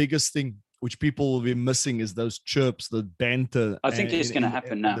think the biggest thing which people will be missing is those chirps, the banter. I think it's going to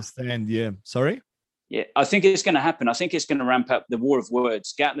happen now. Understand? Yeah. Sorry? Yeah, I think it's going to happen. I think it's going to ramp up the war of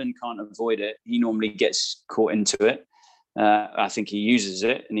words. Gatlin can't avoid it. He normally gets caught into it. I think he uses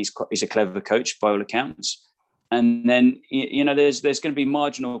it, and he's a clever coach by all accounts. And then, there's going to be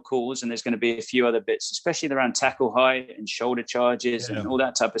marginal calls, and there's going to be a few other bits, especially around tackle height and shoulder charges and all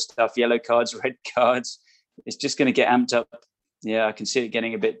that type of stuff, yellow cards, red cards. It's just going to get amped up. Yeah, I can see it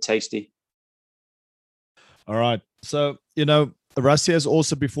getting a bit tasty. All right. So, Rassie has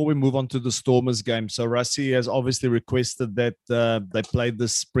also, before we move on to the Stormers game, so Rassie has obviously requested that they play the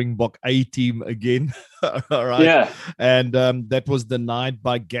Springbok A team again. All right. Yeah. And that was denied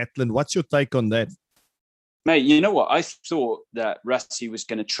by Gatland. What's your take on that? Mate, you know what? I thought that Rassie was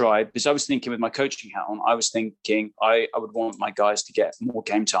going to try, because I was thinking with my coaching hat on, I was thinking I would want my guys to get more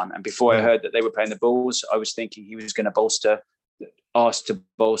game time. And before I heard that they were playing the Bulls, I was thinking he was going to ask to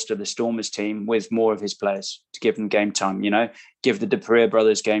bolster the Stormers team with more of his players to give them game time, give the De Pereira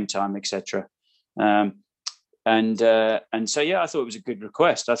brothers game time, etc. And so, yeah, I thought it was a good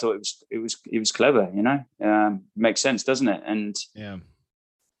request. I thought it was clever, makes sense, doesn't it? And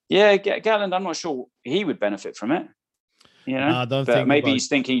yeah, Gatland, I'm not sure he would benefit from it. I don't but think maybe he's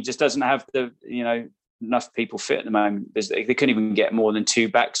thinking he just doesn't have the, enough people fit at the moment. They couldn't even get more than 2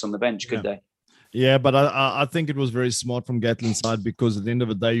 backs on the bench, could they? Yeah, but I think it was very smart from Gatland's side, because at the end of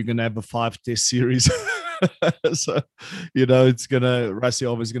the day, you're going to have a 5-test series. So, it's going to,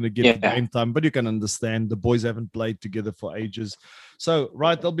 Rassie obviously going to get game time, but you can understand the boys haven't played together for ages. So,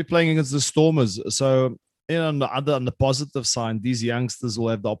 they'll be playing against the Stormers. So, on the positive side, these youngsters will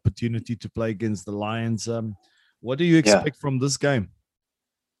have the opportunity to play against the Lions. What do you expect from this game?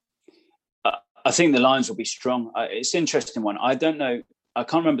 I think the Lions will be strong. It's an interesting one. I don't know. I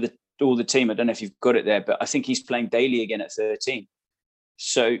can't remember all the team. I don't know if you've got it there, but I think he's playing Daly again at 13.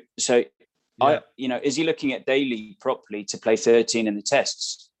 So is he looking at Daly properly to play 13 in the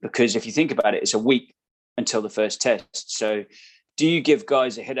tests? Because if you think about it, it's a week until the first test. So do you give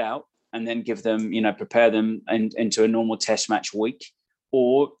guys a hit out and then give them, prepare them into a normal test match week?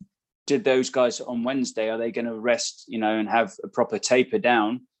 Or did those guys on Wednesday, are they going to rest, and have a proper taper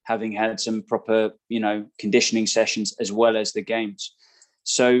down, having had some proper, conditioning sessions as well as the games?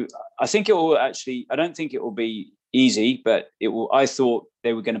 So I think it will actually, I don't think it will be easy, but I thought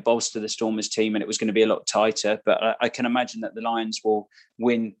they were going to bolster the Stormers team and it was going to be a lot tighter, but I can imagine that the Lions will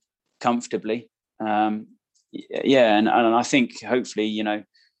win comfortably. And I think hopefully,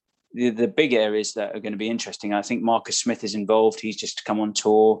 the big areas that are going to be interesting. I think Marcus Smith is involved. He's just come on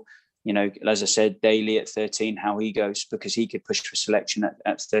tour. As I said, Daly at 13, how he goes, because he could push for selection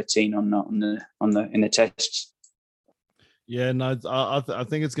at 13 in the tests. Yeah, no, I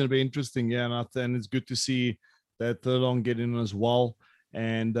think it's going to be interesting. Yeah, and it's good to see that Furlong get in as well.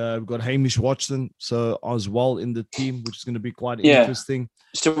 And we've got Hamish Watson as well in the team, which is going to be quite interesting.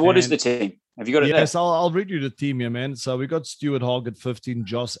 So what is the team? Have you got it there? Yes, I'll read you the team here, man. So we got Stuart Hogg at 15,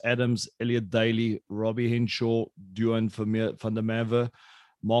 Josh Adams, Elliot Daly, Robbie Henshaw, Duan van der Merwe,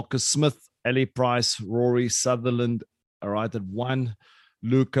 Marcus Smith, Ali Price, Rory Sutherland, all right, at 1,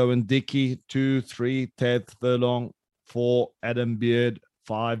 Luke Cohen Dickey, 2, 3, Ted Furlong, 4, Adam Beard,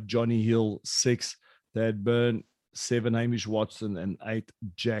 5, Johnny Hill, 6, Thad Byrne, 7, Hamish Watson, and 8,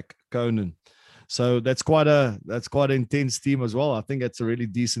 Jack Conan. So that's quite an intense team as well. I think that's a really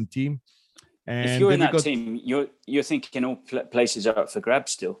decent team. And if you're in that team, you're thinking all places are up for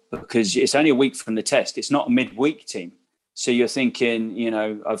grabs still, because it's only a week from the test. It's not a midweek team. So you're thinking,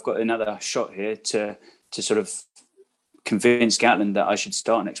 I've got another shot here to sort of convince Gatland that I should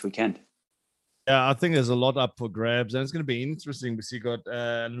start next weekend. Yeah, I think there's a lot up for grabs, and it's going to be interesting because you got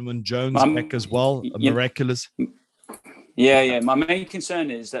Alan Jones back as well, miraculous. Yeah. My main concern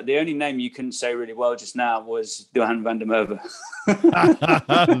is that the only name you couldn't say really well just now was Duhan van der Merwe.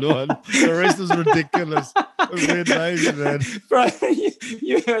 The rest is ridiculous. Weird names, man. Right,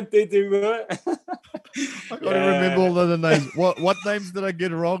 you had to do it. I can't even remember all the other names. What names did I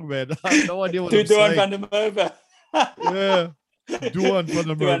get wrong, man? I have no idea what I'm saying. Duhan van der Merwe. Yeah. Duhan van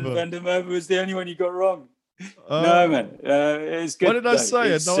der Merwe. Duhan van der Merwe was the only one you got wrong. No, man. It's good. What did I say? I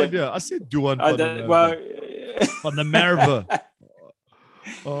had no idea. I said Duhan van der Merwe. Well, van der Merwe.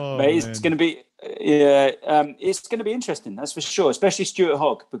 Oh, but it's going to be, it's going to be interesting. That's for sure. Especially Stuart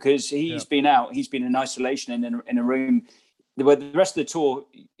Hogg, because he's been out. He's been in isolation in a room. Where the rest of the tour,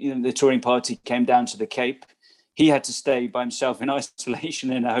 the touring party came down to the Cape. He had to stay by himself in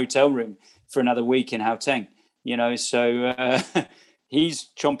isolation in a hotel room for another week in Gauteng. So he's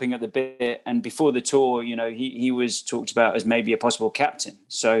chomping at the bit. And before the tour, he was talked about as maybe a possible captain.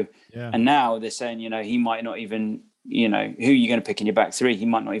 So, and now they're saying, he might not even, who are you going to pick in your back three? He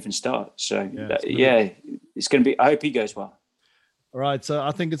might not even start. So, it's going to be, I hope he goes well. All right. So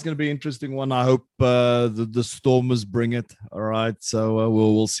I think it's going to be an interesting one. I hope the Stormers bring it. All right. So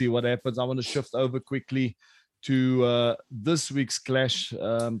we'll see what happens. I want to shift over quickly to this week's clash.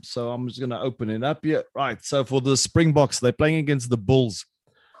 So I'm just going to open it up here. Right. So for the Springboks, they're playing against the Bulls.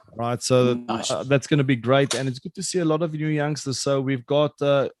 Right. So Nice. that's going to be great. And it's good to see a lot of new youngsters. So we've got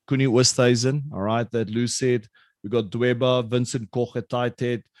Kuni Oosthuizen, all right, that Lou said. We got Dweba, Vincent Koch at tight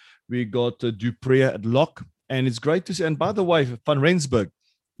head. We got Dupree at lock. And it's great to see. And by the way, Van Rensburg,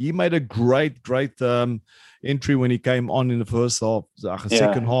 he made a great entry when he came on in the first half,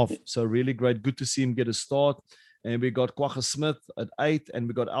 second half. So really great. Good to see him get a start. And we got Kwagga Smith at 8, and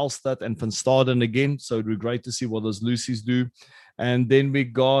we got Alstad and Van Staden again. So it would be great to see what those Lucies do. And then we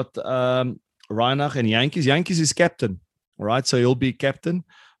got Reinach and Yankees. Yankees is captain, all right? So he'll be captain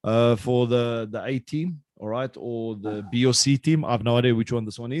for the A team, all right, or the B or C team. I have no idea which one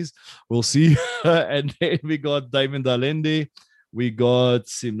this one is. We'll see. And then we got David Dalende. We got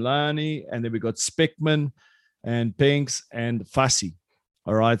Simlani, and then we got Speckman and Pinks and Fassi.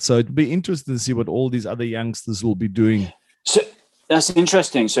 All right. So it'd be interesting to see what all these other youngsters will be doing. So that's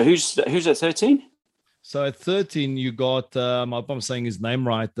interesting. So who's at 13? So at 13, you got, I hope I'm saying his name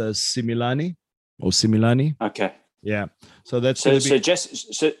right, Similani or Similani. Okay. Yeah. So that's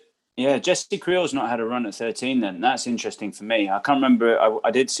Jesse Creel's not had a run at 13 then. That's interesting for me. I can't remember.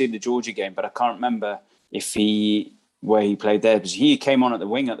 I did see the Georgia game, but I can't remember where he played there, because he came on at the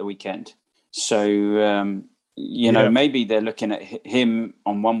wing at the weekend. So, maybe they're looking at him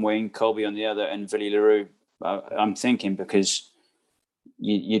on one wing, Colby on the other, and Willie Leroux. I'm thinking, because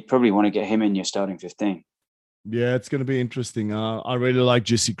you'd probably want to get him in your starting 15. Yeah, it's going to be interesting. I really like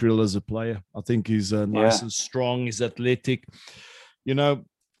Jesse Creel as a player. I think he's nice and strong. He's athletic,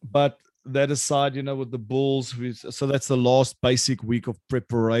 but that aside, with the Bulls, so that's the last basic week of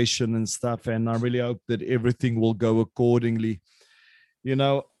preparation and stuff. And I really hope that everything will go accordingly.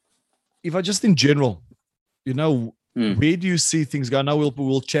 If I just in general, where do you see things go? I know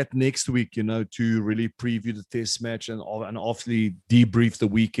we'll chat next week, to really preview the test match and obviously debrief the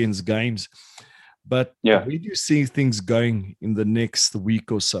weekend's games. But where do you see things going in the next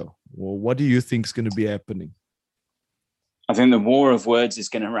week or so? Well, what do you think is going to be happening? I think the war of words is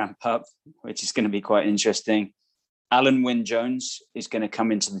going to ramp up, which is going to be quite interesting. Alan Wynne-Jones is going to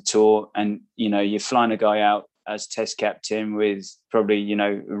come into the tour, and, you're flying a guy out as test captain with probably,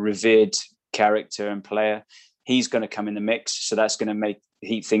 a revered character and player. He's going to come in the mix. So that's going to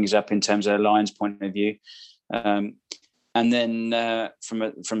heat things up in terms of a Lions point of view. And then from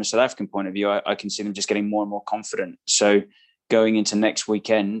a South African point of view, I can see them just getting more and more confident. So going into next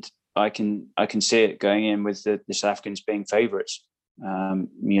weekend, I can see it going in with the South Africans being favourites. And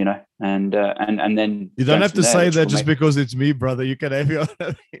then you don't have to say that just because it's me, brother. You can have your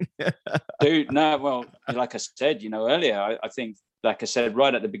own. Dude, no, well, like I said, earlier, I think, like I said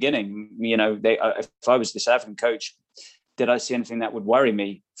right at the beginning, if I was the South African coach, did I see anything that would worry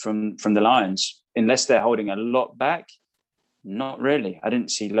me from the Lions? Unless they're holding a lot back. Not really. I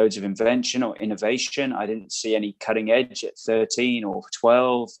didn't see loads of invention or innovation. I didn't see any cutting edge at 13 or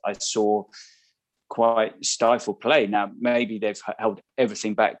 12. I saw quite stifled play. Now, maybe they've held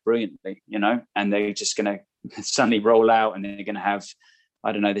everything back brilliantly, and they're just going to suddenly roll out, and they're going to have,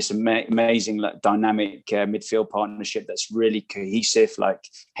 I don't know, this amazing dynamic midfield partnership that's really cohesive, like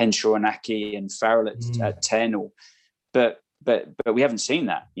Henshaw and Aki and Farrell at 10. But we haven't seen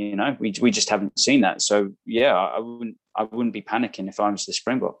that, we just haven't seen that. So yeah, I wouldn't be panicking if I was the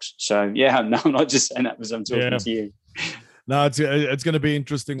Springboks. So yeah, no, I'm not just saying that because I'm talking to you. No, it's going to be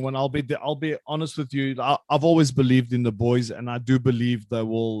interesting. When I'll be honest with you, I've always believed in the boys, and I do believe they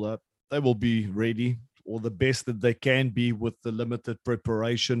will be ready, or the best that they can be with the limited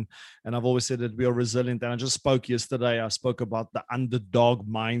preparation. And I've always said that we are resilient. And I just spoke yesterday. I spoke about the underdog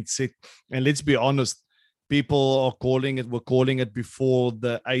mindset, and let's be honest. People were calling it before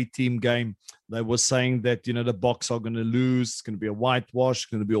the A-team game. They were saying that, the Boks are going to lose. It's going to be a whitewash.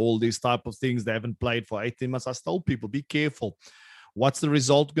 It's going to be all these type of things. They haven't played for 18 months. I told people, be careful. What's the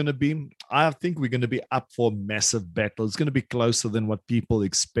result going to be? I think we're going to be up for a massive battle. It's going to be closer than what people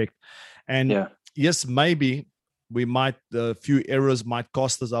expect. And yes, maybe a few errors might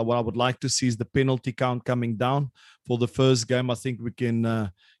cost us. What I would like to see is the penalty count coming down for the first game. I think we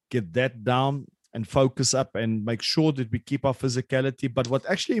can get that down and focus up and make sure that we keep our physicality. But what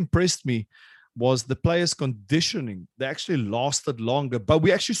actually impressed me was the players' conditioning. They actually lasted longer, but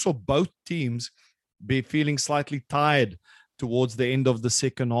we actually saw both teams be feeling slightly tired towards the end of the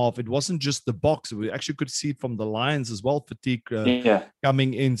second half. It wasn't just the Boks. We actually could see it from the Lions as well, fatigue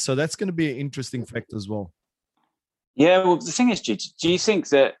coming in. So that's going to be an interesting factor as well. Yeah, well, the thing is, do you think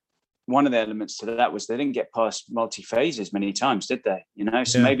that one of the elements to that was they didn't get past multi-phases many times, did they?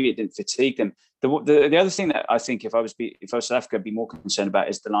 So maybe it didn't fatigue them. The other thing that I think if I was South Africa, I'd be more concerned about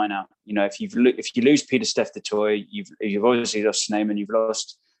is the line out. If you lose Pieter-Steph du Toit, you've obviously lost Snyman, you've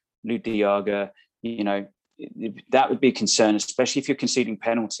lost Luc de Jager. That would be a concern, especially if you're conceding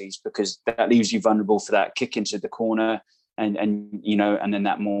penalties, because that leaves you vulnerable for that kick into the corner and then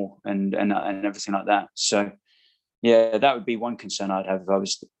that more and everything like that. So. Yeah, that would be one concern I'd have if I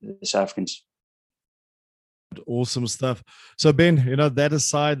was the South Africans. Awesome stuff. So, Ben, that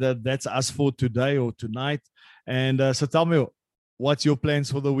aside, that's us for today or tonight. And so tell me, what's your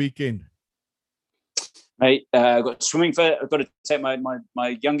plans for the weekend? I've got swimming. I've got to take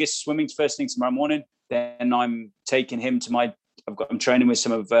my youngest swimming first thing tomorrow morning. Then I'm taking him to I'm training with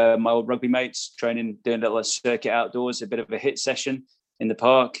some of my old rugby mates, doing a little circuit outdoors, a bit of a hit session in the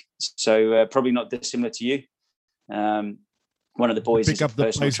park. So probably not dissimilar to you. One of the boys pick up the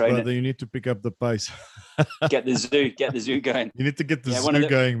pace, trainer. Brother. You need to pick up the pace. Get the zoo going. You need to get the zoo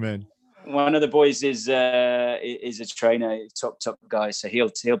going, man. One of the boys is a trainer, top guy. So he'll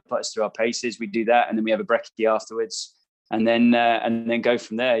put us through our paces. We do that, and then we have a brekkie afterwards, and then go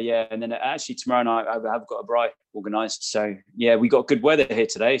from there. Yeah, and then actually tomorrow night I've got a braai organised. So yeah, we got good weather here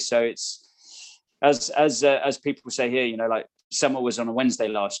today. So it's as people say here, like. Summer was on a Wednesday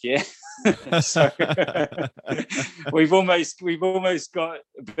last year, so we've almost got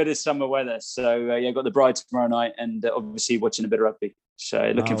a bit of summer weather. So got the bride tomorrow night, and obviously watching a bit of rugby.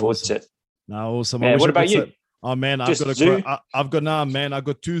 So looking forward to it. No, awesome. Yeah, what about you? Oh man, I've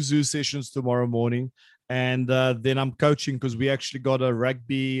got 2 zoo sessions tomorrow morning, and then I'm coaching because we actually got a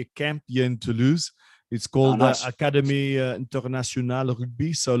rugby camp here in Toulouse. It's called Académie Internationale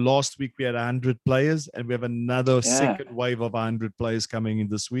Rugby. So last week we had 100 players, and we have another second wave of 100 players coming in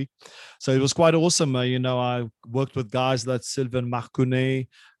this week. So it was quite awesome. I worked with guys like Sylvain Marconnet.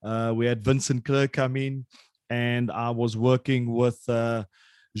 We had Vincent Clerc come in, and I was working with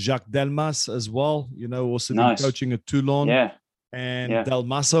Jacques Delmas as well. Also been coaching at Toulon. Yeah. And Del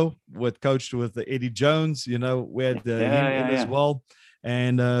Masso, who coached with Eddie Jones. We had him in as well.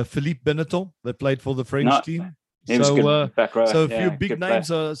 And Philippe Benetton, that played for the French team. So a few big names.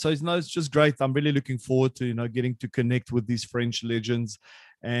 So it's just great. I'm really looking forward to getting to connect with these French legends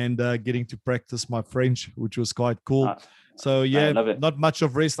and getting to practice my French, which was quite cool. So not much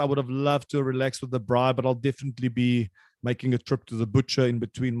of rest. I would have loved to relax with the braai, but I'll definitely be making a trip to the butcher in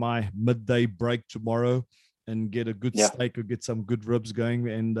between my midday break tomorrow and get a good steak or get some good ribs going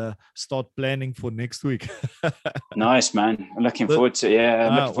and start planning for next week. Nice, man. I'm looking forward to it. Yeah,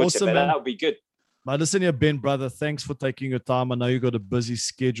 I'm looking forward to it. That would be good. But listen here, Ben, brother, thanks for taking your time. I know you got a busy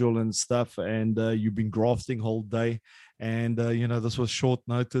schedule and stuff, and you've been grafting whole day. And, this was short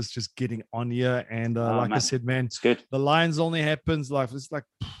notice, just getting on here. And I said, man, it's good. The Lions only happens it's like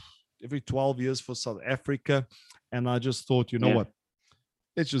every 12 years for South Africa. And I just thought, what?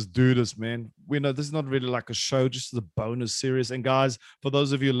 Let's just do this, man. We know this is not really like a show, just a bonus series. And guys, for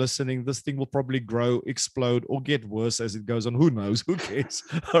those of you listening, this thing will probably grow, explode, or get worse as it goes on. Who knows? Who cares?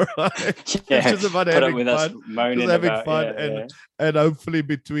 All right. It's just about having fun. And hopefully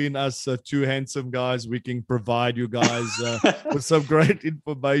between us two handsome guys, we can provide you guys with some great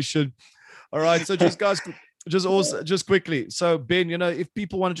information. All right. So just quickly. So Ben, if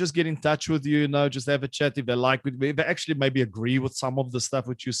people want to just get in touch with you, just have a chat, if they like with me, if they actually maybe agree with some of the stuff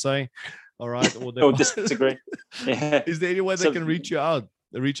which you say, all right, or disagree. Yeah. Is there any way they can reach out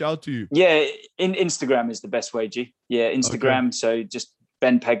to you? Yeah, in Instagram is the best way, G. Yeah, Instagram. Okay. So just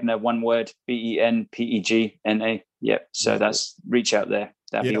Ben Pegner, one word, BenPegna. Yeah. So that's reach out there.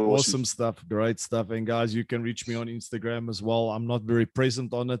 That'd be awesome stuff. Great stuff. And guys, you can reach me on Instagram as well. I'm not very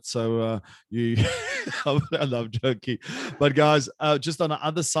present on it. So I love joking. But guys, just on the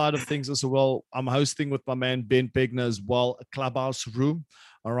other side of things as well, I'm hosting with my man, Ben Pegner as well, a Clubhouse room.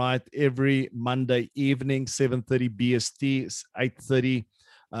 All right. Every Monday evening, 7:30 BST, 8:30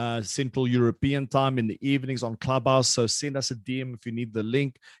 Central European time in the evenings on Clubhouse. So send us a DM if you need the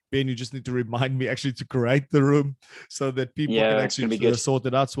link. Ben, you just need to remind me actually to create the room so that people can actually sort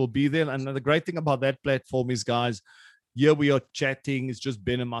it out. So we'll be there. And the great thing about that platform is, guys, here we are chatting. It's just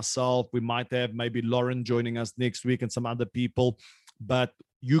Ben and myself. We might have maybe Lauren joining us next week and some other people, but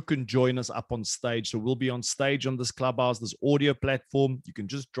you can join us up on stage. So we'll be on stage on this Clubhouse, this audio platform. You can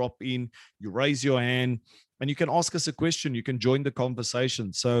just drop in, you raise your hand, and you can ask us a question. You can join the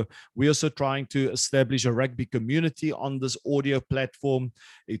conversation. So we're also trying to establish a rugby community on this audio platform.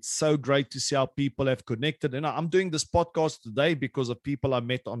 It's so great to see how people have connected. And I'm doing this podcast today because of people I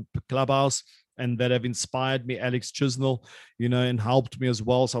met on Clubhouse and that have inspired me, Alex Chisnell, and helped me as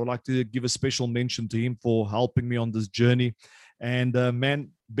well. So I would like to give a special mention to him for helping me on this journey. And man,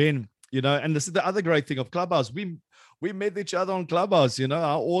 Ben, And this is the other great thing of Clubhouse. We met each other on Clubhouse.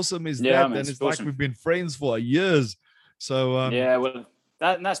 How awesome is Yeah, that? man, And it's awesome. like we've been friends for years. So yeah, well,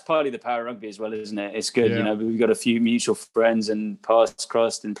 that's partly the power of rugby as well, isn't it? It's good. Yeah. We've got a few mutual friends and paths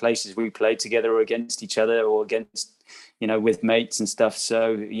crossed in places we played together or against each other or against, with mates and stuff.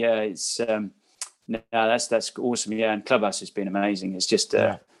 So yeah, it's that's awesome. Yeah, and Clubhouse has been amazing. It's just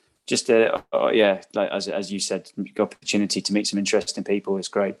like as you said, opportunity to meet some interesting people. It's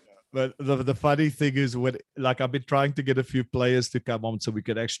great. But the funny thing is, I've been trying to get a few players to come on so we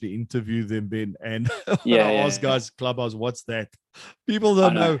could actually interview them, Ben. And when I ask guys, Clubhouse, what's that? People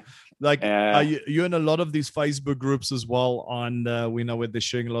don't know. You're in a lot of these Facebook groups as well on, where they're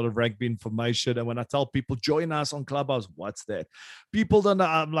sharing a lot of rugby information. And when I tell people, join us on Clubhouse, what's that? People don't know.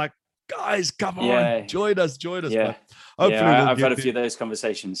 I'm like, guys, come on, join us. Yeah. Hopefully I've had a few of those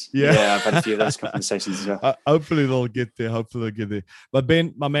conversations. Yeah, I've had a few of those conversations as well. Hopefully they'll get there. But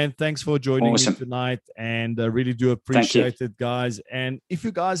Ben, my man, thanks for joining me tonight, and I really do appreciate it, guys. And if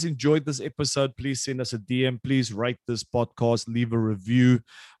you guys enjoyed this episode, please send us a DM. Please rate this podcast, leave a review.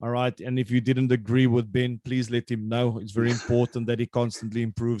 All right. And if you didn't agree with Ben, please let him know. It's very important that he constantly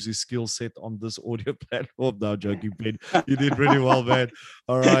improves his skill set on this audio platform. No, joking, Ben. You did really well, man.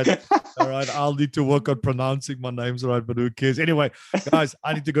 All right. I'll need to work on pronouncing my names right, but who cares? Anyway, guys,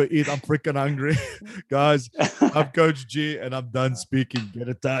 I need to go eat. I'm freaking hungry. Guys, I'm Coach G, and I'm done speaking. Get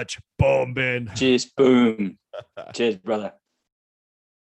a touch. Boom, Ben. Cheers. Boom. Cheers, brother.